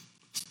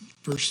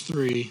 verse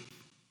 3.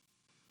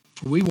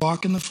 For we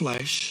walk in the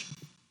flesh,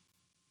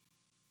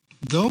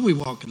 though we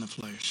walk in the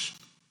flesh.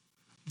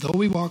 Though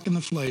we walk in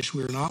the flesh,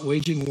 we are not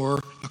waging war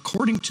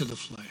according to the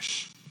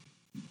flesh.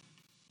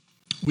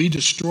 We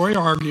destroy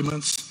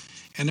arguments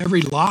and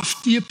every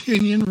lofty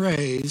opinion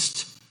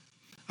raised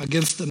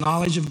against the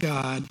knowledge of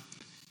God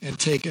and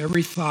take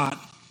every thought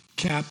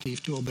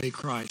captive to obey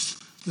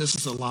Christ. This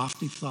is a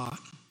lofty thought.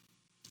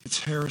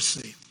 It's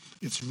heresy.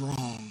 It's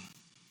wrong.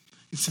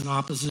 It's in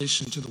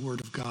opposition to the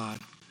Word of God.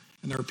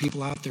 And there are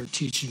people out there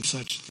teaching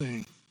such a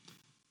thing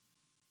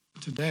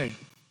today.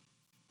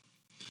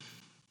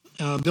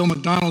 Bill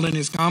McDonald in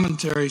his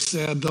commentary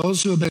said,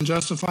 those who have been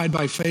justified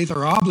by faith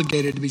are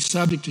obligated to be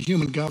subject to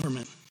human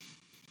government.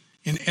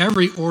 In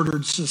every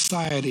ordered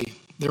society,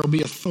 there will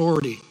be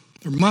authority.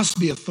 There must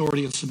be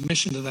authority and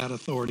submission to that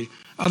authority.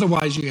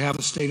 Otherwise, you have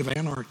a state of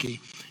anarchy,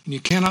 and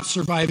you cannot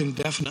survive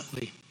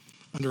indefinitely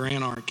under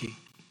anarchy.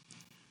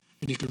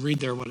 And you can read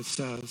there what it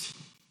says.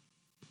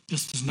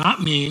 This does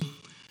not mean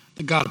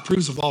that God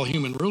approves of all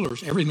human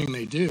rulers, everything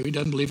they do. He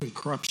doesn't believe in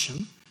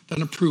corruption,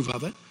 doesn't approve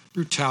of it,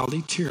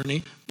 brutality,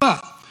 tyranny.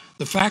 But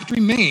the fact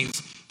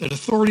remains that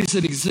authorities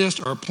that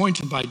exist are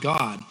appointed by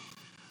God.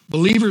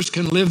 Believers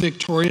can live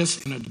victorious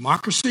in a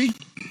democracy,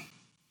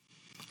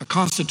 a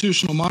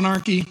constitutional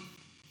monarchy,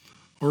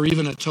 or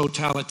even a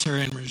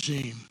totalitarian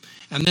regime.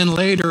 And then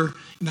later,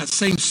 in that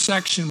same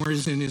section where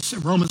he's in his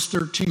Romans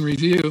 13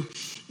 review,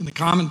 in the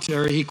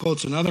commentary, he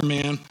quotes another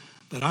man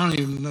that I don't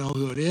even know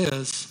who it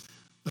is,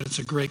 but it's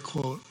a great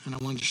quote, and I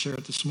wanted to share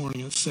it this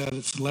morning. It said,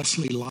 it's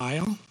Leslie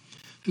Lyle,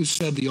 who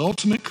said, the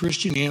ultimate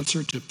Christian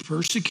answer to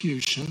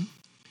persecution,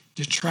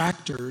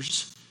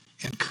 detractors,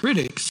 and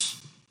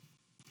critics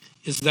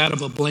is that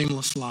of a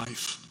blameless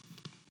life,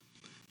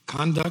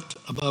 conduct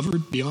above or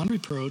beyond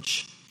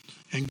reproach,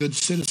 and good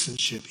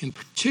citizenship. In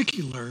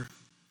particular,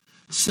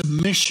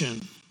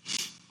 submission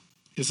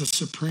is a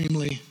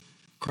supremely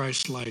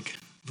Christ-like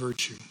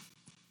virtue.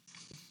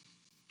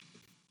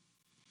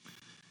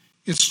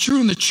 It's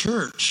true in the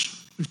church.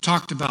 We've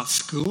talked about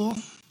school,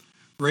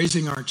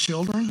 raising our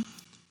children,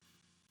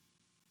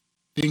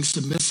 being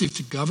submissive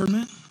to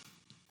government,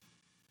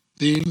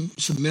 being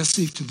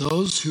submissive to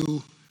those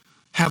who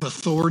have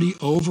authority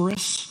over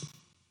us.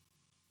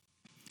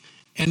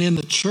 And in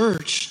the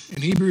church,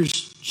 in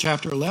Hebrews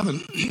chapter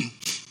 11,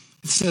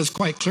 it says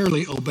quite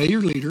clearly, obey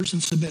your leaders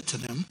and submit to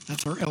them.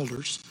 That's our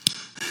elders.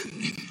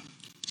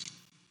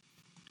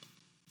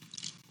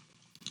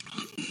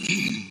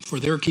 For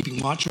they're keeping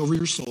watch over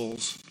your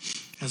souls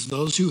as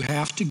those who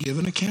have to give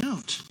an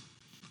account.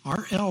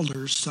 Our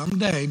elders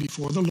someday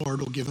before the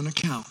Lord will give an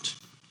account.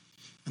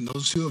 And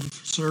those who have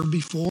served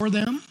before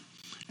them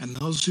and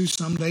those who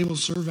someday will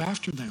serve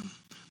after them.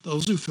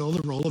 Those who fill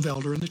the role of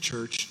elder in the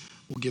church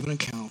will give an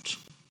account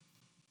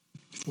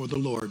before the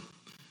Lord.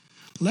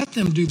 Let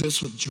them do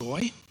this with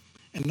joy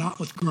and not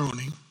with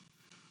groaning,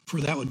 for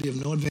that would be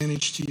of no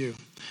advantage to you.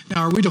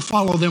 Now, are we to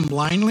follow them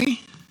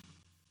blindly?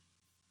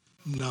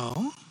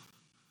 No.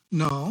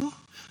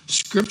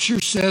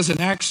 Scripture says in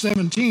Acts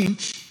 17,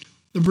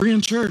 the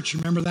Berean church,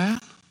 remember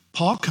that?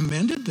 Paul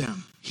commended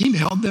them. He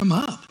held them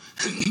up.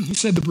 He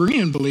said the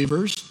Berean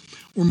believers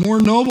were more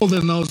noble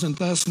than those in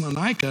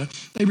Thessalonica.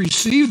 They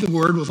received the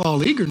word with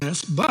all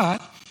eagerness,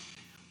 but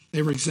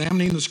they were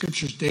examining the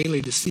scriptures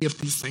daily to see if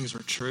these things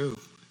are true.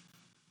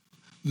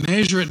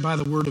 Measure it by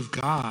the word of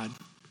God.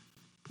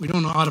 We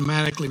don't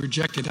automatically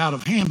reject it out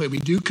of hand, but we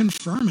do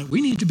confirm it.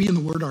 We need to be in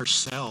the word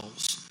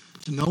ourselves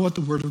to know what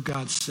the word of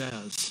God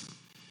says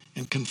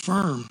and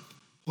confirm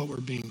what we're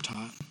being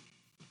taught.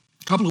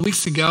 A couple of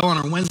weeks ago on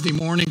our Wednesday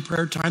morning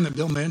prayer time that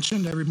Bill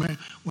mentioned, every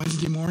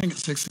Wednesday morning at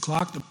 6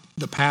 o'clock,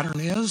 the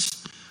pattern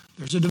is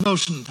there's a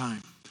devotion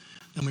time.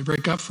 Then we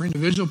break up for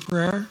individual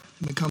prayer,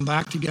 and we come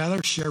back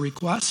together, share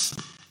requests,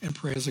 and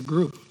pray as a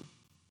group.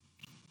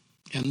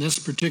 And this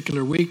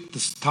particular week,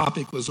 this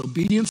topic was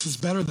obedience is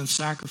better than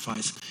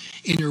sacrifice.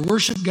 In your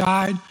worship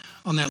guide,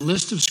 on that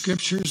list of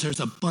scriptures, there's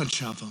a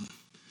bunch of them.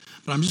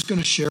 But I'm just going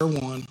to share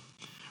one.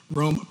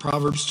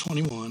 Proverbs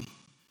 21.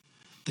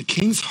 The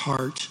king's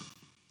heart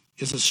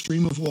is a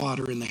stream of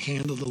water in the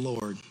hand of the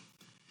Lord.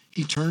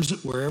 He turns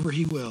it wherever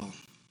he will.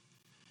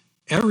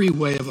 Every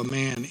way of a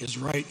man is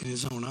right in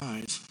his own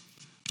eyes,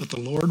 but the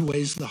Lord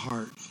weighs the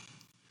heart.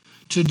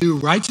 To do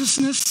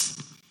righteousness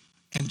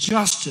and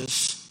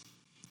justice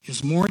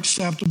is more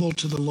acceptable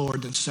to the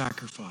Lord than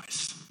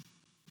sacrifice.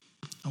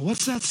 Now,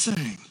 what's that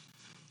saying?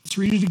 Let's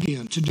read it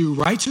again. To do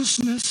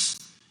righteousness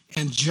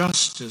and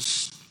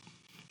justice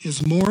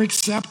is more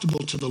acceptable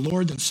to the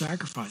Lord than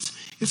sacrifice.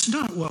 It's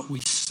not what we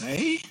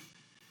say.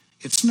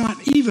 It's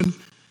not even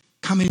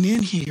coming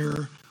in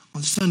here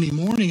on Sunday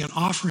morning and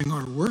offering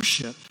our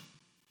worship.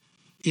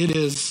 It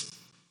is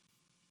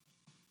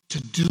to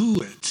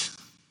do it,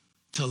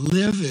 to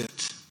live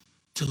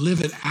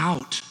it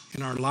out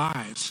in our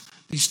lives.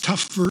 These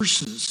tough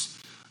verses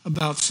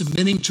about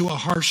submitting to a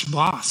harsh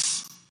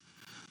boss.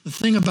 The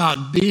thing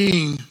about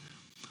being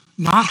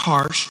not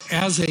harsh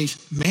as a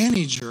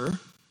manager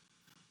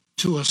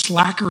to a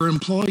slacker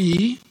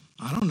employee,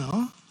 I don't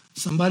know,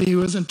 somebody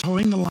who isn't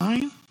towing the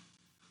line.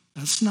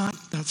 That's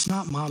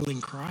not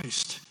modeling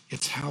Christ.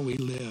 It's how we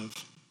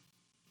live.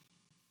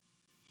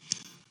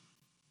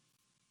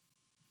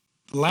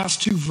 The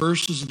last two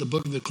verses of the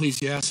book of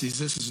Ecclesiastes,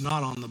 this is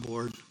not on the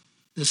board.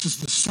 This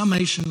is the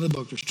summation of the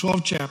book. There's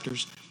 12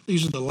 chapters.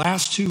 These are the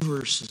last two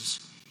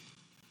verses.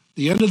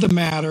 The end of the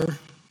matter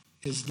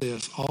is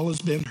this: all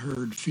has been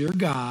heard. Fear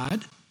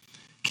God,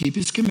 keep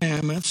his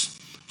commandments,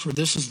 for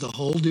this is the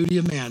whole duty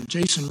of man.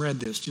 Jason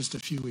read this just a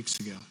few weeks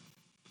ago.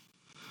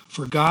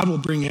 For God will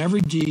bring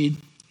every deed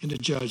into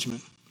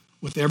judgment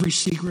with every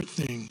secret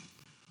thing,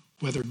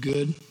 whether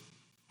good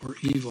or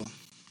evil.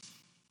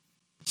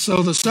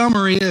 So the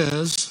summary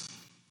is,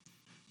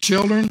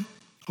 children,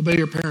 obey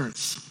your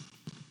parents.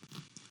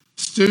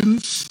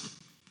 Students,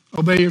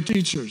 obey your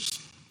teachers.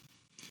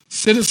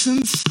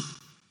 Citizens,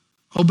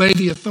 obey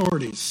the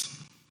authorities.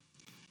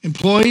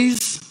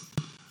 Employees,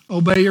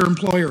 obey your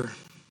employer.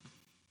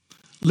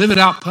 Live it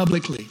out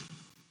publicly.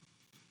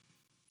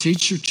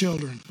 Teach your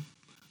children.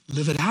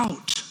 Live it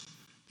out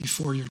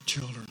before your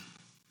children.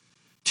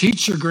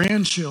 Teach your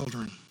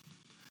grandchildren.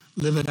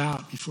 Live it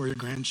out before your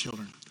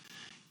grandchildren.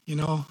 You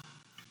know,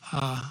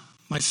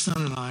 my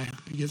son and I,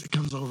 it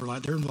comes over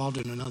like they're involved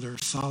in another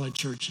solid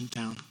church in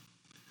town.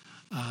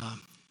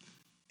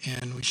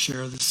 And we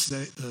share the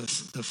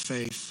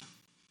faith.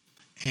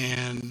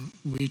 And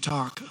we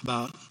talk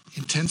about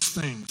intense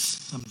things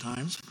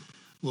sometimes.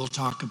 We'll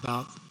talk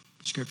about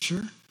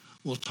Scripture.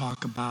 We'll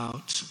talk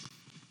about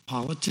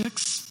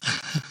politics.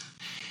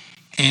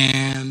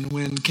 And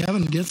when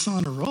Kevin gets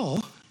on a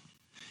roll,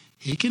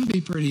 he can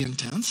be pretty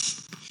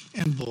intense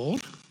and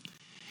bold.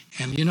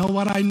 And you know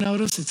what I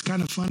notice? It's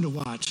kind of fun to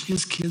watch.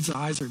 His kids'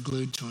 eyes are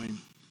glued to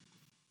him.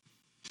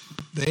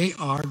 They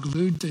are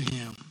glued to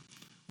him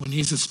when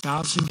he's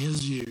espousing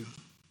his view.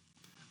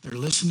 They're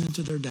listening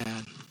to their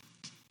dad.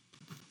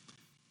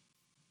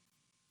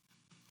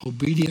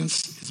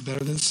 Obedience is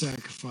better than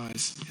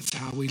sacrifice. It's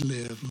how we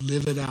live.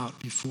 Live it out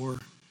before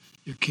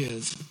your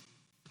kids.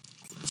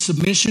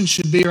 Submission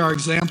should be our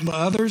example to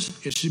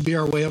others. It should be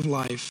our way of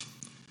life.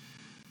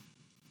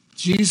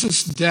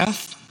 Jesus'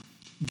 death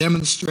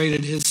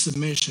demonstrated his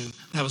submission.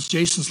 That was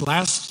Jason's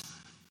last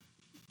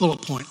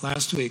bullet point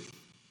last week.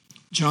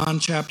 John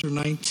chapter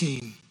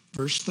 19,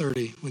 verse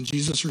 30. When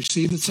Jesus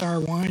received the sour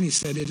wine, he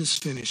said, "It is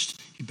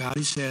finished." He bowed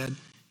his head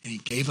and he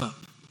gave up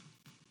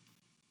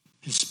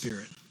his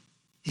spirit.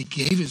 He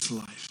gave his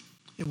life.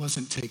 It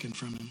wasn't taken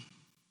from him.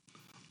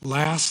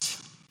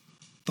 Last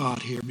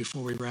thought here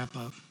before we wrap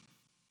up.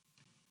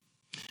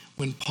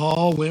 When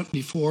Paul went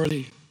before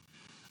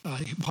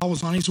Paul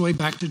was on his way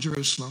back to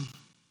Jerusalem.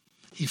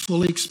 He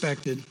fully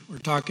expected, we're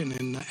talking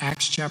in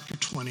Acts chapter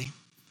 20,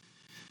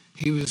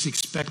 he was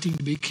expecting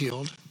to be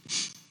killed.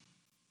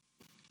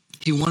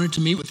 He wanted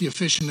to meet with the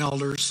official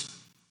elders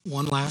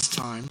one last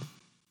time.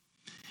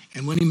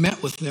 And when he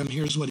met with them,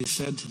 here's what he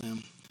said to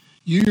them.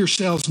 "You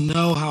yourselves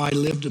know how I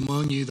lived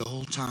among you the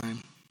whole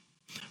time.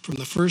 From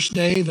the first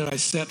day that I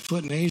set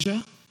foot in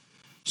Asia,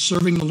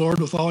 serving the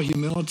Lord with all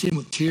humility and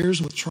with tears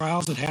and with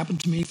trials that happened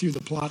to me through the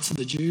plots of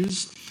the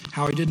Jews,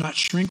 how I did not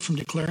shrink from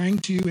declaring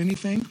to you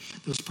anything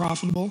that was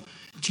profitable,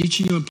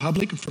 teaching you in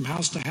public and from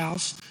house to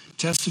house,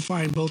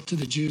 testifying both to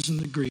the Jews and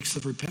the Greeks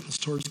of repentance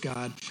towards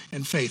God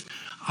and faith."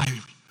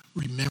 I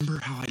remember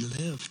how I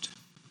lived.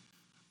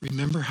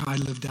 Remember how I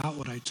lived out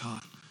what I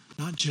taught.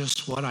 Not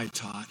just what I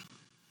taught.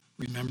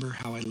 Remember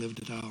how I lived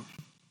it out.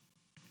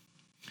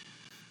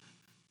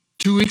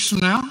 2 weeks from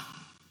now,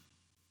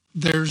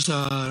 there's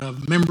a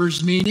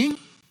members meeting.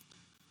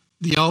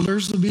 The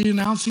elders will be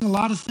announcing a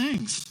lot of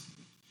things.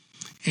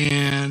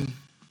 And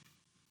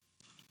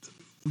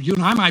you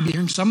and I might be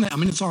hearing some of that. I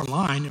mean, it's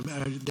online.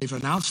 They've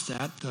announced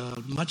that.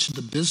 Much of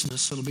the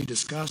business that will be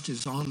discussed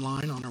is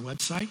online on our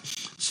website.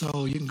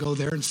 So you can go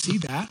there and see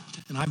that.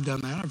 And I've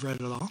done that. I've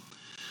read it all.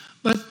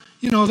 But,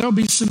 you know, there'll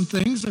be some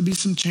things, there'll be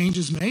some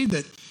changes made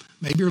that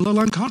maybe are a little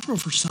uncomfortable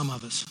for some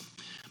of us.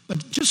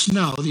 But just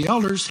know the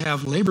elders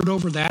have labored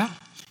over that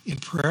in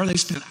prayer. They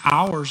spent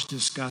hours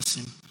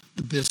discussing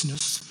the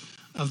business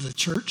of the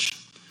church.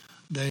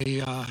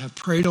 They have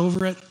prayed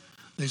over it.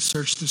 They've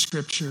searched the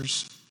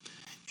scriptures.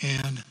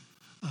 And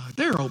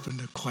they're open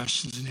to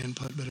questions and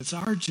input. But it's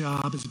our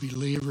job as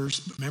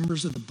believers,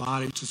 members of the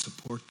body, to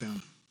support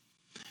them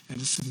and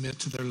to submit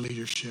to their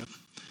leadership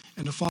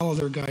and to follow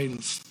their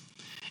guidance.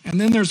 And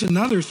then there's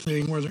another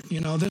thing where, you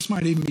know, this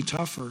might even be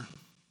tougher.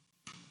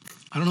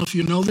 I don't know if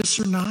you know this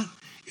or not.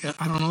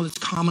 I don't know, it's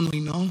commonly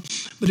known.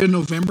 But in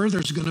November,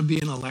 there's going to be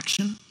an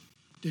election.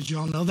 Did you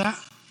all know that?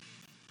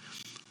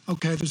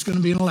 Okay, there's going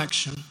to be an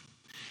election.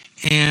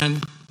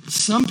 And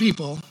some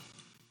people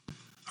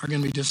are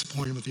going to be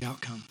disappointed with the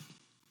outcome.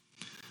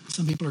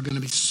 Some people are going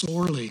to be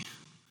sorely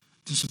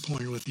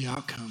disappointed with the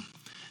outcome.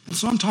 And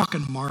so I'm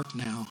talking Mark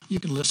now. You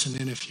can listen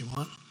in if you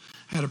want.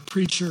 I had a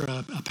preacher,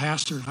 a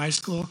pastor in high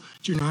school,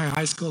 junior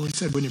high school. He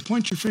said, when you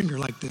point your finger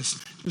like this,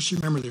 just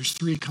remember there's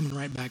 3 coming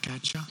right back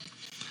at you.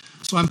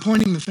 So I'm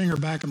pointing the finger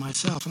back at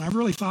myself, and I've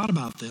really thought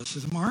about this.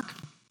 Is it Mark?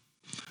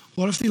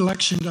 What if the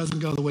election doesn't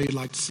go the way you'd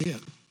like to see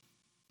it?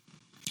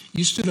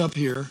 You stood up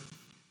here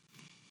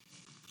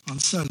on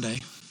Sunday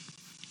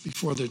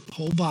before the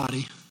whole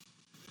body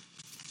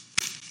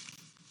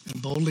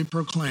and boldly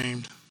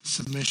proclaimed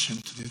submission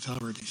to the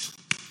authorities,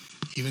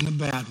 even the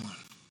bad one.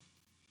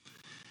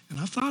 And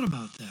I've thought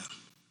about that.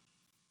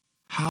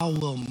 How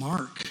will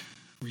Mark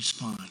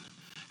respond?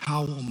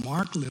 How will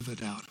Mark live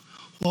it out?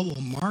 What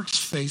will Mark's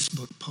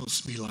Facebook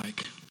post be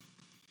like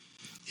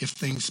if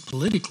things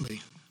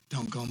politically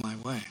don't go my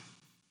way?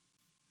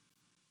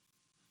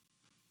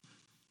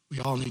 We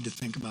all need to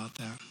think about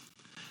that.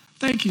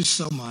 Thank you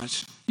so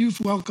much.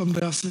 You've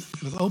welcomed us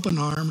with open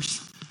arms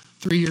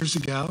 3 years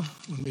ago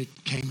when we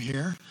came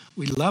here.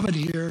 We love it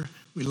here.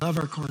 We love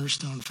our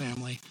Cornerstone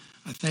family.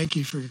 I thank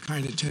you for your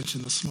kind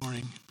attention this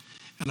morning.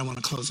 And I want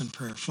to close in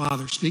prayer.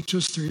 Father, speak to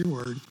us through your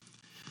word.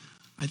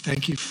 I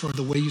thank you for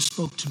the way you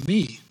spoke to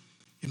me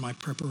in my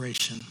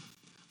preparation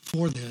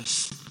for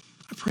this.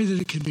 I pray that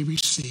it can be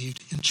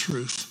received in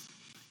truth.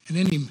 And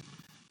any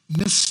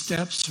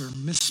missteps or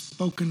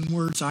misspoken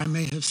words I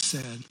may have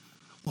said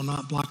will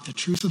not block the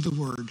truth of the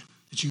word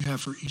that you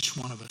have for each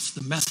one of us,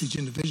 the message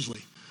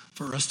individually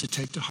for us to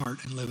take to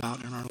heart and live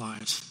out in our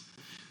lives.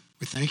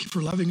 We thank you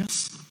for loving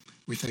us.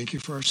 We thank you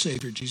for our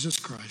Savior, Jesus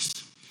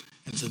Christ.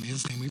 And it's in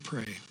his name we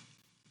pray.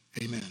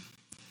 Amen.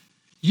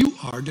 You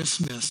are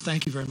dismissed.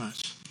 Thank you very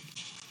much.